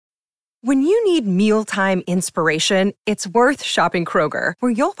When you need mealtime inspiration, it's worth shopping Kroger,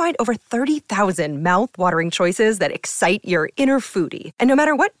 where you'll find over 30,000 mouth-watering choices that excite your inner foodie. And no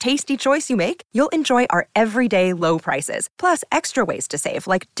matter what tasty choice you make, you'll enjoy our everyday low prices, plus extra ways to save,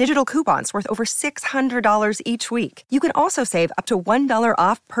 like digital coupons worth over $600 each week. You can also save up to $1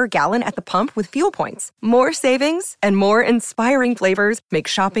 off per gallon at the pump with fuel points. More savings and more inspiring flavors make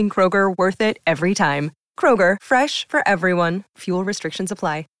shopping Kroger worth it every time. Kroger, fresh for everyone. Fuel restrictions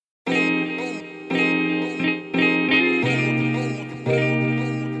apply.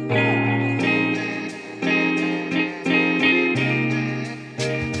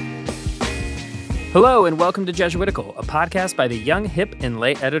 Hello and welcome to Jesuitical, a podcast by the young, hip, and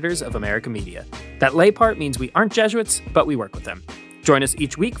lay editors of America Media. That lay part means we aren't Jesuits, but we work with them. Join us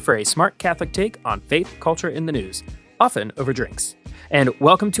each week for a smart Catholic take on faith, culture, and the news, often over drinks. And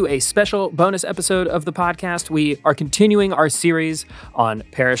welcome to a special bonus episode of the podcast. We are continuing our series on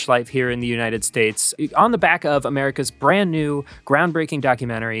parish life here in the United States on the back of America's brand new, groundbreaking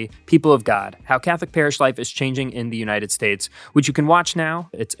documentary, People of God, How Catholic Parish Life is Changing in the United States, which you can watch now.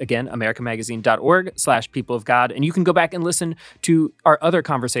 It's, again, americamagazine.org/People of God. And you can go back and listen to our other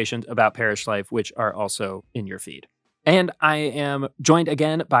conversations about parish life, which are also in your feed. And I am joined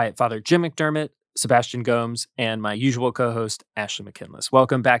again by Father Jim McDermott, Sebastian Gomes, and my usual co-host, Ashley McKinless.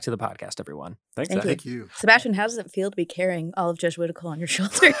 Welcome back to the podcast, everyone. Thank you. Sebastian, how does it feel to be carrying all of Jesuitical on your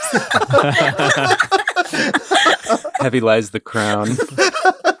shoulders? Heavy lies the crown.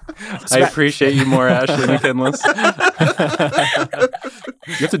 I appreciate you more, Ashley McKinless.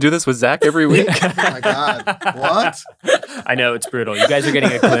 You have to do this with Zach every week? Oh my God. What? I know, it's brutal. You guys are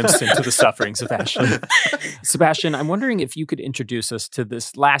getting a glimpse into the sufferings of Ashley. Sebastian, I'm wondering if you could introduce us to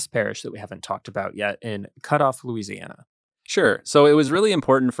this last parish that we haven't talked about yet in Cutoff, Louisiana. Sure. So it was really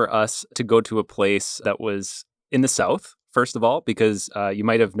important for us to go to a place that was in the South, first of all, because you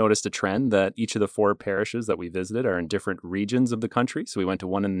might have noticed a trend that each of the 4 parishes that we visited are in different regions of the country. So we went to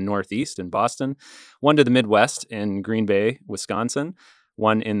one in the Northeast in Boston, one to the Midwest in Green Bay, Wisconsin,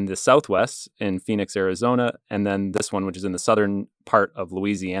 one in the Southwest in Phoenix, Arizona, and then this one, which is in the southern part of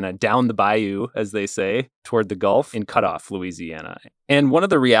Louisiana, down the bayou, as they say, toward the Gulf in Cutoff, Louisiana. And one of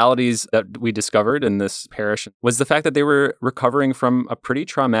the realities that we discovered in this parish was the fact that they were recovering from a pretty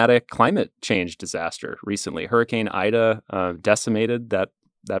traumatic climate change disaster recently. Hurricane Ida decimated that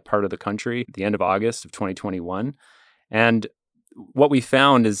part of the country at the end of August of 2021. And what we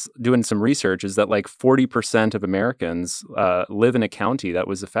found is doing some research is that like 40% of Americans live in a county that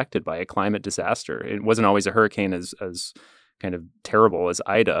was affected by a climate disaster. It wasn't always a hurricane as kind of terrible as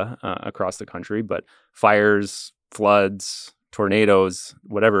Ida across the country, but fires, floods, tornadoes,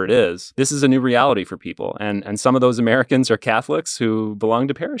 whatever it is, this is a new reality for people. And some of those Americans are Catholics who belong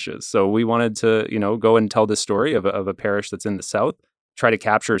to parishes. So we wanted to, go and tell this story of a parish that's in the South, try to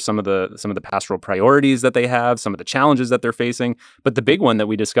capture some of the pastoral priorities that they have, some of the challenges that they're facing. But the big one that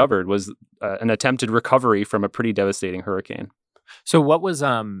we discovered was an attempted recovery from a pretty devastating hurricane. So what was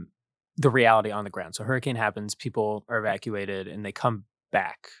the reality on the ground? So hurricane happens, people are evacuated, and they come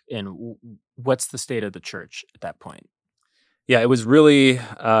back. And what's the state of the church at that point? Yeah, it was really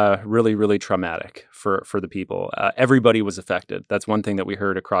traumatic for the people. Everybody was affected. That's one thing that we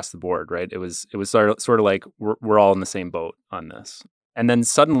heard across the board, right? It was sort of like we're all in the same boat on this. And then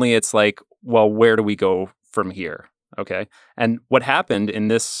suddenly it's like, well, where do we go from here? Okay. And what happened in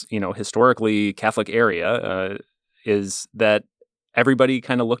this, historically Catholic area is that everybody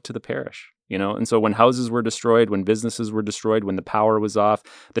kind of looked to the parish, and so when houses were destroyed, when businesses were destroyed, when the power was off,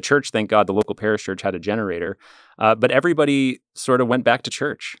 the church, thank God, the local parish church had a generator, but everybody sort of went back to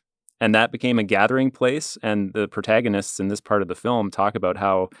church. And that became a gathering place. And the protagonists in this part of the film talk about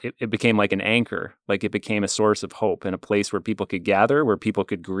how it became like an anchor, like it became a source of hope and a place where people could gather, where people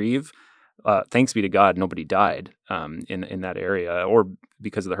could grieve. Thanks be to God, nobody died in that area or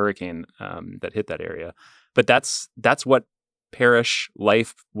because of the hurricane that hit that area. But that's what parish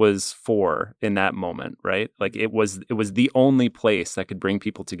life was for in that moment, right? Like it was the only place that could bring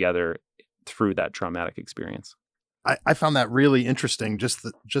people together through that traumatic experience. I found that really interesting. Just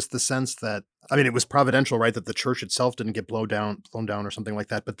the sense that, it was providential, right? That the church itself didn't get blown down or something like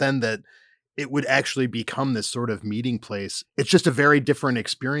that. But then that it would actually become this sort of meeting place. It's just a very different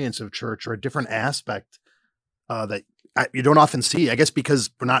experience of church, or a different aspect that you don't often see, I guess, because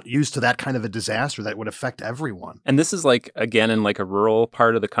we're not used to that kind of a disaster that would affect everyone. And this is like, again, in like a rural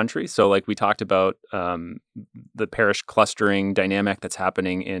part of the country. So like we talked about the parish clustering dynamic that's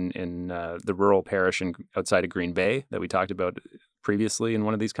happening in the rural parish outside of Green Bay that we talked about previously in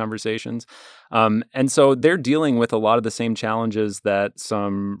one of these conversations. And so they're dealing with a lot of the same challenges that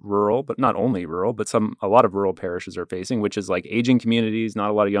some rural, but not only rural, but a lot of rural parishes are facing, which is like aging communities, not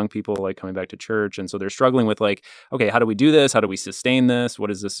a lot of young people like coming back to church. And so they're struggling with like, okay, how do we do this? How do we sustain this?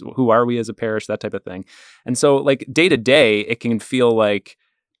 What is this? Who are we as a parish? That type of thing. And so like day to day, it can feel like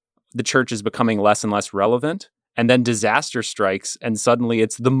the church is becoming less and less relevant. And then disaster strikes, and suddenly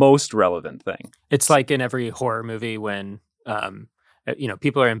it's the most relevant thing. It's like in every horror movie when,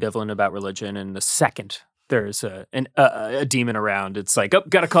 people are ambivalent about religion, and the second there's a demon around, it's like, oh,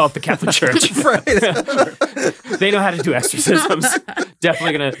 gotta call up the Catholic Church. They know how to do exorcisms.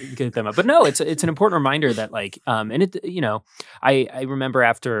 Definitely gonna get them up. But no, it's an important reminder that like, I remember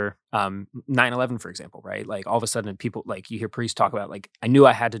after 9/11, for example, right? Like all of a sudden people, like you hear priests talk about like, I knew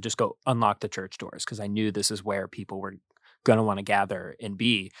I had to just go unlock the church doors because I knew this is where people were going to want to gather and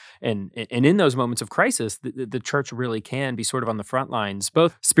be. And in those moments of crisis, the church really can be sort of on the front lines,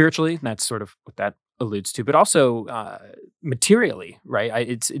 both spiritually, and that's sort of what that alludes to, but also materially,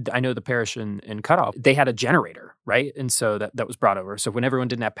 right? I know the parish in Cutoff, they had a generator, right? And so that was brought over. So when everyone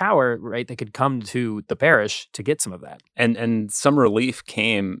didn't have power, right, they could come to the parish to get some of that. And some relief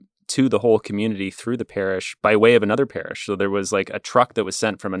came to the whole community through the parish by way of another parish. So there was like a truck that was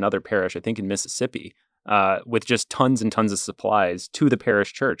sent from another parish, I think in Mississippi, with just tons and tons of supplies to the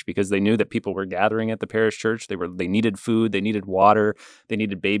parish church because they knew that people were gathering at the parish church. They needed food, they needed water, they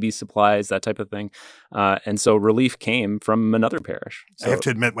needed baby supplies, that type of thing. And so relief came from another parish. So, I have to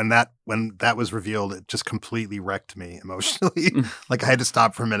admit, when that was revealed, it just completely wrecked me emotionally. Like I had to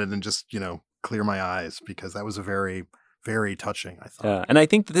stop for a minute and just, clear my eyes because that was a very, very touching, I thought. Yeah, and I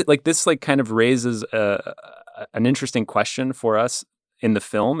think that like this like kind of raises an interesting question for us in the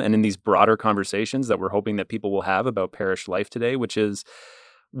film and in these broader conversations that we're hoping that people will have about parish life today, which is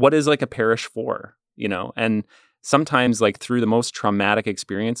what is like a parish for, And sometimes like through the most traumatic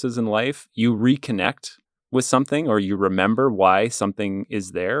experiences in life, you reconnect with something or you remember why something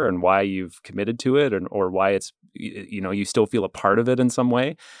is there and why you've committed to it or why it's, you still feel a part of it in some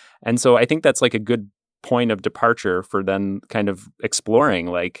way. And so I think that's like a good point of departure for then kind of exploring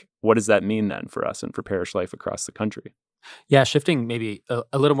like, what does that mean then for us and for parish life across the country? Yeah, shifting maybe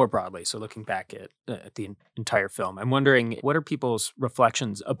a little more broadly. So looking back at the entire film, I'm wondering what are people's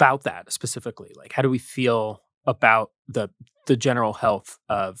reflections about that specifically? Like, how do we feel about the general health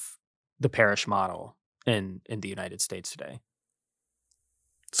of the parish model in the United States today?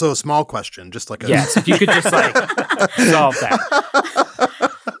 So a small question, just like yes, if you could just like solve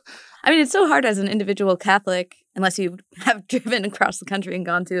that. I mean, it's so hard as an individual Catholic, unless you have driven across the country and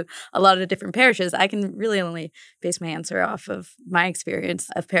gone to a lot of different parishes. I can really only base my answer off of my experience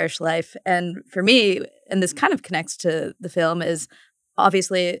of parish life. And for me, and this kind of connects to the film, is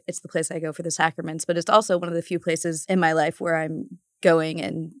obviously it's the place I go for the sacraments, but it's also one of the few places in my life where I'm going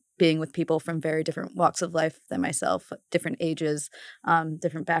and being with people from very different walks of life than myself, different ages,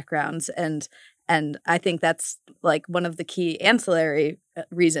 different backgrounds. And I think that's like one of the key ancillary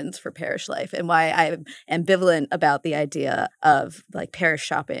reasons for parish life and why I'm ambivalent about the idea of like parish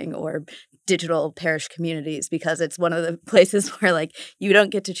shopping or digital parish communities, because it's one of the places where like you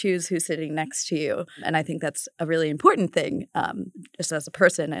don't get to choose who's sitting next to you. And I think that's a really important thing just as a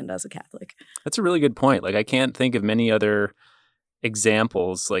person and as a Catholic. That's a really good point. Like I can't think of many other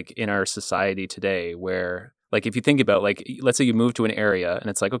examples like in our society today where like if you think about like let's say you move to an area and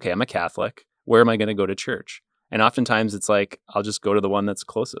it's like, okay, I'm a Catholic. Where am I going to go to church? And oftentimes it's like, I'll just go to the one that's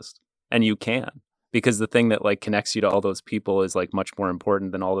closest. And you can, because the thing that like connects you to all those people is like much more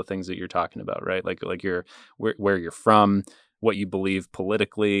important than all the things that you're talking about, right? Like where you're from, what you believe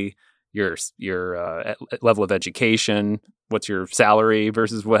politically, your level of education, what's your salary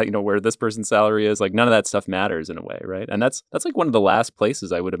versus what, where this person's salary is. Like none of that stuff matters in a way, right? And that's like one of the last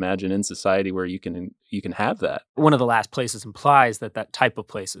places I would imagine in society where you can have that. One of the last places implies that type of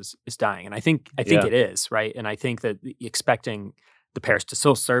place is dying, and I think it is, right? And I think that expecting the parish to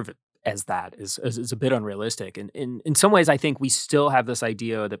still serve it as that is a bit unrealistic. And in some ways, I think we still have this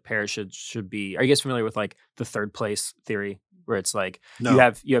idea that parish should be. Are you guys familiar with like the third place theory? Where it's like you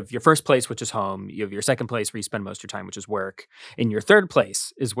have your first place, which is home. You have your second place where you spend most of your time, which is work. And your third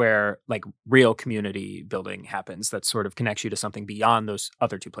place is where like real community building happens that sort of connects you to something beyond those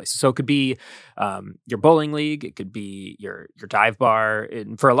other two places. So it could be your bowling league. It could be your dive bar.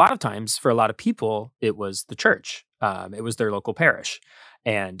 And for a lot of people, it was the church. It was their local parish.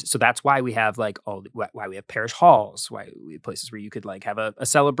 And so that's why we have like why we have parish halls, why we have places where you could like have a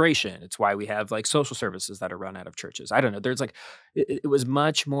celebration. It's why we have like social services that are run out of churches. I don't know. There's like, it was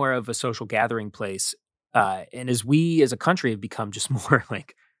much more of a social gathering place. And as we as a country have become just more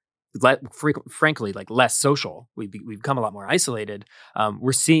like frankly, like less social. We've become a lot more isolated.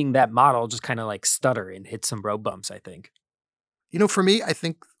 We're seeing that model just kind of like stutter and hit some road bumps, I think. For me, I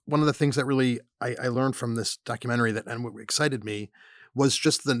think one of the things that really I learned from this documentary and what excited me was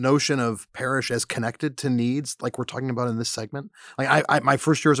just the notion of parish as connected to needs, like we're talking about in this segment. Like my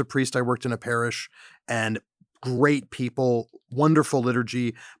first year as a priest, I worked in a parish, and great people, wonderful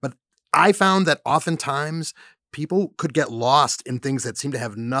liturgy, but I found that oftentimes people could get lost in things that seem to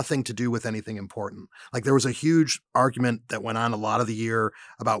have nothing to do with anything important. Like there was a huge argument that went on a lot of the year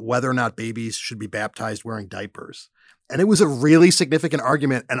about whether or not babies should be baptized wearing diapers. And it was a really significant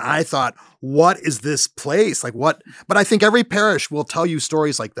argument. And I thought, what is this place? Like what? But I think every parish will tell you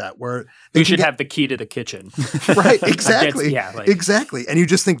stories like that where you should have the key to the kitchen. Right. Exactly. Exactly. And you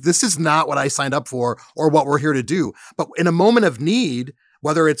just think this is not what I signed up for or what we're here to do. But in a moment of need,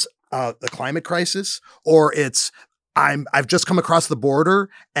 whether it's the climate crisis or it's I've just come across the border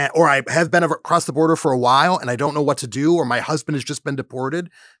or I have been across the border for a while and I don't know what to do, or my husband has just been deported,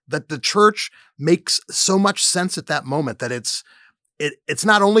 that the church makes so much sense at that moment that it's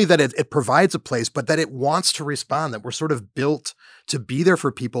not only that it provides a place, but that it wants to respond, that we're sort of built to be there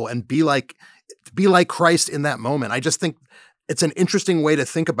for people and be like Christ in that moment. I just think it's an interesting way to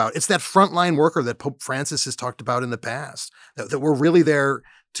think about it. It's that frontline worker that Pope Francis has talked about in the past, that we're really there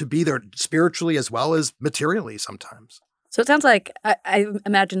to be there spiritually as well as materially sometimes. So it sounds like, I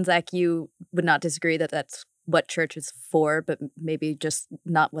imagine, Zach, you would not disagree that that's what church is for, but maybe just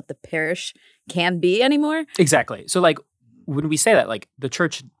not what the parish can be anymore? Exactly. So like when we say that, like the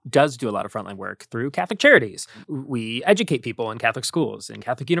church does do a lot of frontline work through Catholic charities. We educate people in Catholic schools and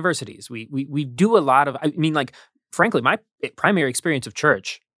Catholic universities. We do a lot of, I mean, like, frankly, my primary experience of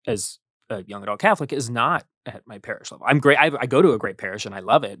church as a young adult Catholic is not at my parish level. I'm great. I go to a great parish and I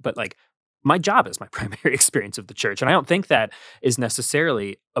love it, but like my job is my primary experience of the church. And I don't think that is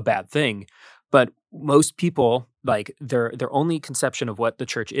necessarily a bad thing. But most people, like their only conception of what the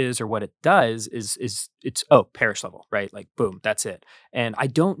church is or what it does is it's parish level, right? Like boom, that's it. And I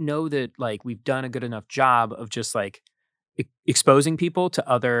don't know that like we've done a good enough job of just like exposing people to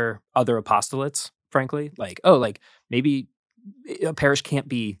other apostolates, frankly. Like maybe a parish can't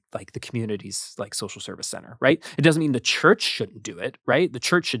be like the community's like social service center, right? It doesn't mean the church shouldn't do it, right? The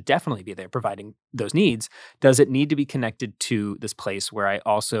church should definitely be there providing those needs. Does it need to be connected to this place where I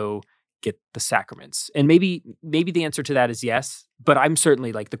also get the sacraments? And maybe the answer to that is yes, but I'm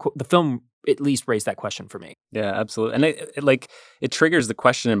certainly like the film at least raised that question for me. Yeah, absolutely. And it triggers the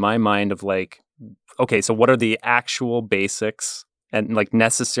question in my mind of like, okay, so what are the actual basics and like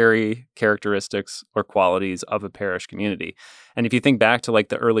necessary characteristics or qualities of a parish community? And if you think back to like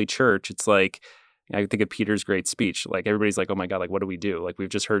the early church, it's like, I think of Peter's great speech. Like everybody's like, oh my God, like what do we do? Like we've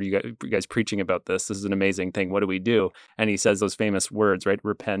just heard you guys preaching about this. This is an amazing thing. What do we do? And he says those famous words, right?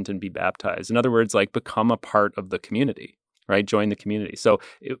 Repent and be baptized. In other words, like become a part of the community, right? Join the community. So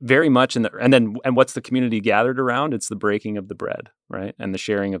very much and what's the community gathered around? It's the breaking of the bread, right? And the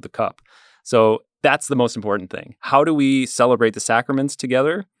sharing of the cup. So that's the most important thing. How do we celebrate the sacraments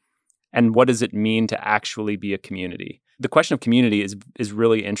together? And what does it mean to actually be a community? The question of community is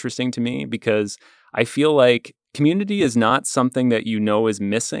really interesting to me because I feel like community is not something that you know is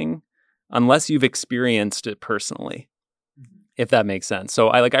missing unless you've experienced it personally, if that makes sense. So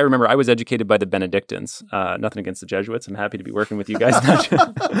I remember I was educated by the Benedictines. Nothing against the Jesuits. I'm happy to be working with you guys.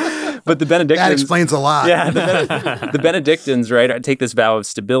 But the Benedictines... That explains a lot. Yeah, the Benedictines, right, take this vow of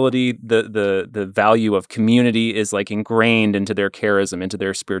stability. The value of community is like ingrained into their charism, into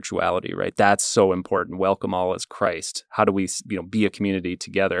their spirituality, right? That's so important. Welcome all as Christ. How do we, be a community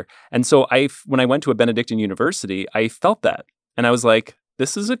together? And so when I went to a Benedictine university, I felt that. And I was like,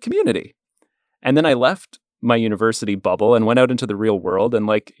 this is a community. And then I left my university bubble and went out into the real world. And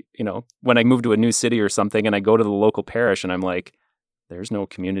when I moved to a new city or something and I go to the local parish and I'm like, there's no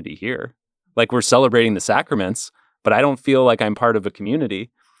community here. Like we're celebrating the sacraments, but I don't feel like I'm part of a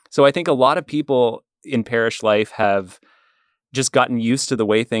community. So I think a lot of people in parish life have just gotten used to the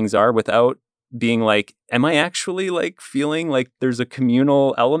way things are without being like, am I actually like feeling like there's a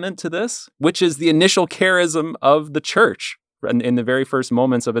communal element to this? Which is the initial charism of the church in the very first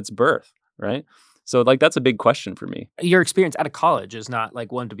moments of its birth, right? So like that's a big question for me. Your experience out of college is not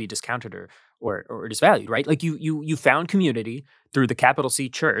like one to be discounted or disvalued, right? Like you found community through the capital C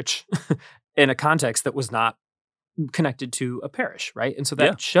church in a context that was not connected to a parish, right? And so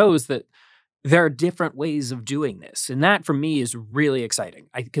that shows that there are different ways of doing this. And that for me is really exciting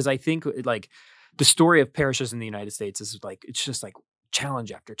because I think like the story of parishes in the United States is like, it's just like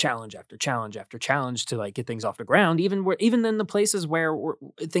challenge after challenge after challenge after challenge to like get things off the ground, even in the places where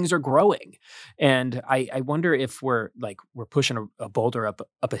things are growing. And I wonder if we're pushing a boulder up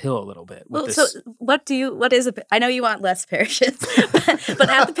a hill a little bit. With So I know you want less parishes, but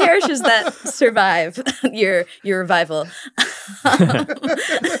at the parishes that survive your revival,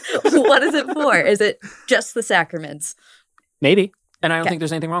 what is it for? Is it just the sacraments? Maybe. And I don't think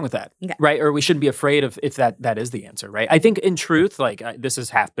there's anything wrong with that, right? Or we shouldn't be afraid of if that is the answer, right? I think in truth, this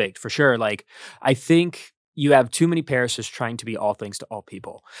is half-baked for sure. Like, I think you have too many parishes trying to be all things to all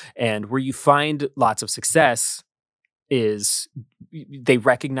people. And where you find lots of success is they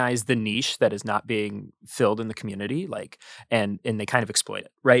recognize the niche that is not being filled in the community, and they kind of exploit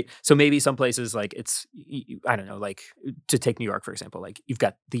it, right? So maybe some places I don't know, like to take New York, for example, like you've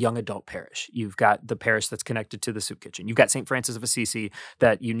got the young adult parish, you've got the parish that's connected to the soup kitchen, you've got St. Francis of Assisi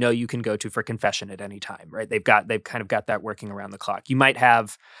that you can go to for confession at any time, right? They've kind of got that working around the clock. You might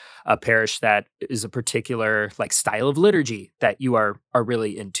have a parish that is a particular like style of liturgy that you are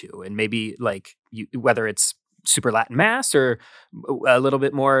really into, and maybe whether it's super Latin Mass or a little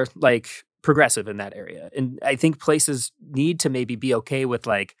bit more like progressive in that area. And I think places need to maybe be okay with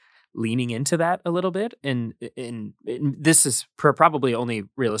like leaning into that a little bit. And this is probably only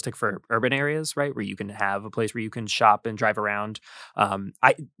realistic for urban areas, right? Where you can have a place where you can shop and drive around.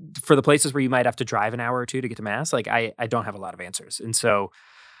 For the places where you might have to drive an hour or two to get to Mass, I don't have a lot of answers. And so,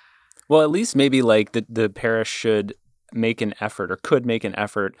 well, at least maybe like the parish should make an effort or could make an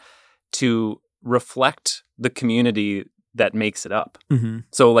effort to reflect the community that makes it up. Mm-hmm.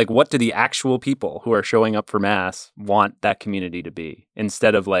 So like, what do the actual people who are showing up for Mass want that community to be,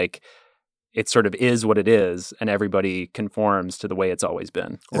 instead of like it sort of is what it is and everybody conforms to the way it's always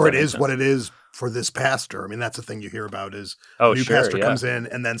been. Or it is what it is for this pastor. I mean, that's the thing you hear about is a new pastor comes in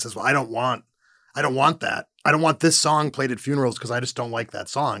and then says, well, I don't want that. I don't want this song played at funerals because I just don't like that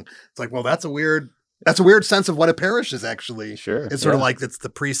song. It's like, well, that's a weird sense of what a parish is actually. Sure. It's sort of like it's the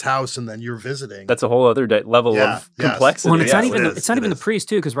priest's house and then you're visiting. That's a whole other level of complexity. Well, and it's not even the priest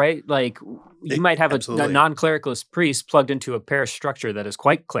too, because right, like you might have a non-clericalist priest plugged into a parish structure that is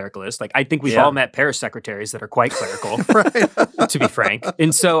quite clericalist. Like I think we've all met parish secretaries that are quite clerical, right? To be frank.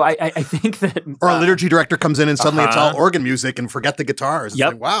 And so I think that or a liturgy director comes in and suddenly it's all organ music and forget the guitars. It's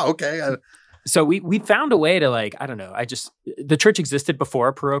like, wow, okay. So we found a way to the church existed before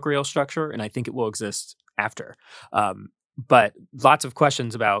a parochial structure, and I think it will exist after. But lots of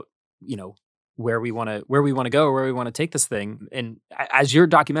questions about, where we want to go, or where we want to take this thing. And as your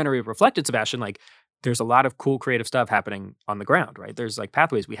documentary reflected, Sebastian, like there's a lot of cool creative stuff happening on the ground, right? There's like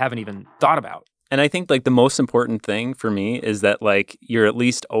pathways we haven't even thought about. And I think like the most important thing for me is that like you're at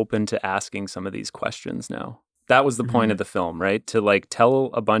least open to asking some of these questions now. That was the point of the film, right? To like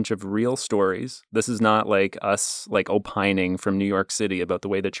tell a bunch of real stories. This is not like us like opining from New York City about the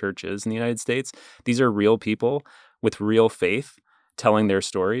way the church is in the United States. These are real people with real faith telling their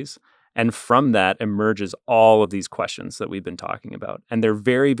stories. And from that emerges all of these questions that we've been talking about. And they're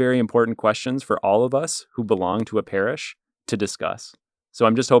very, very important questions for all of us who belong to a parish to discuss. So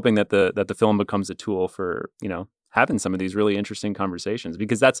I'm just hoping that the film becomes a tool for, having some of these really interesting conversations,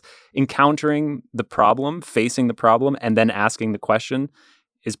 because that's encountering the problem, facing the problem, and then asking the question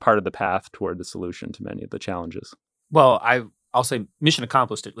is part of the path toward the solution to many of the challenges. Well, I'll say mission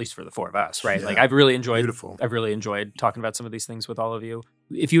accomplished, at least for the four of us, right? Yeah. Like I've really enjoyed talking about some of these things with all of you.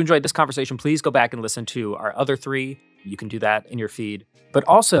 If you enjoyed this conversation, please go back and listen to our other three. You can do that in your feed. But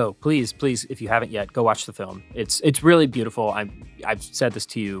also, please, if you haven't yet, go watch the film. It's really beautiful. I've said this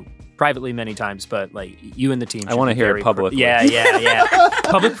to you privately many times, but like you and the team. I want to hear it publicly. Yeah.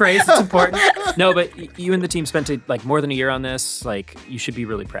 Public praise, it's important. No, but you and the team spent like more than a year on this. Like you should be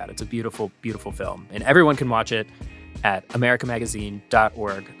really proud. It's a beautiful, beautiful film, and everyone can watch it at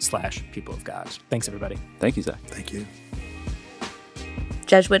americamagazine.org/People of God. Thanks, everybody. Thank you, Zach. Thank you.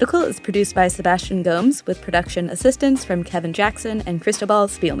 Jesuitical is produced by Sebastian Gomes with production assistance from Kevin Jackson and Cristobal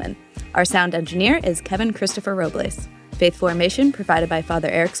Spielman. Our sound engineer is Kevin Christopher Robles. Faith formation provided by Father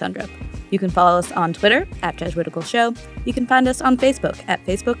Eric Sundrup. You can follow us on Twitter at Jesuitical Show. You can find us on Facebook at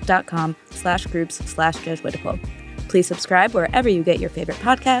facebook.com/groups/Jesuitical. Please subscribe wherever you get your favorite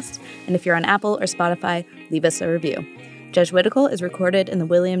podcasts. And if you're on Apple or Spotify, leave us a review. Jesuitical is recorded in the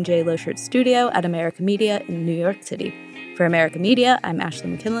William J. Loschert Studio at America Media in New York City. For America Media, I'm Ashley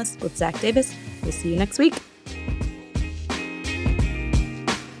McKinless with Zach Davis. We'll see you next week.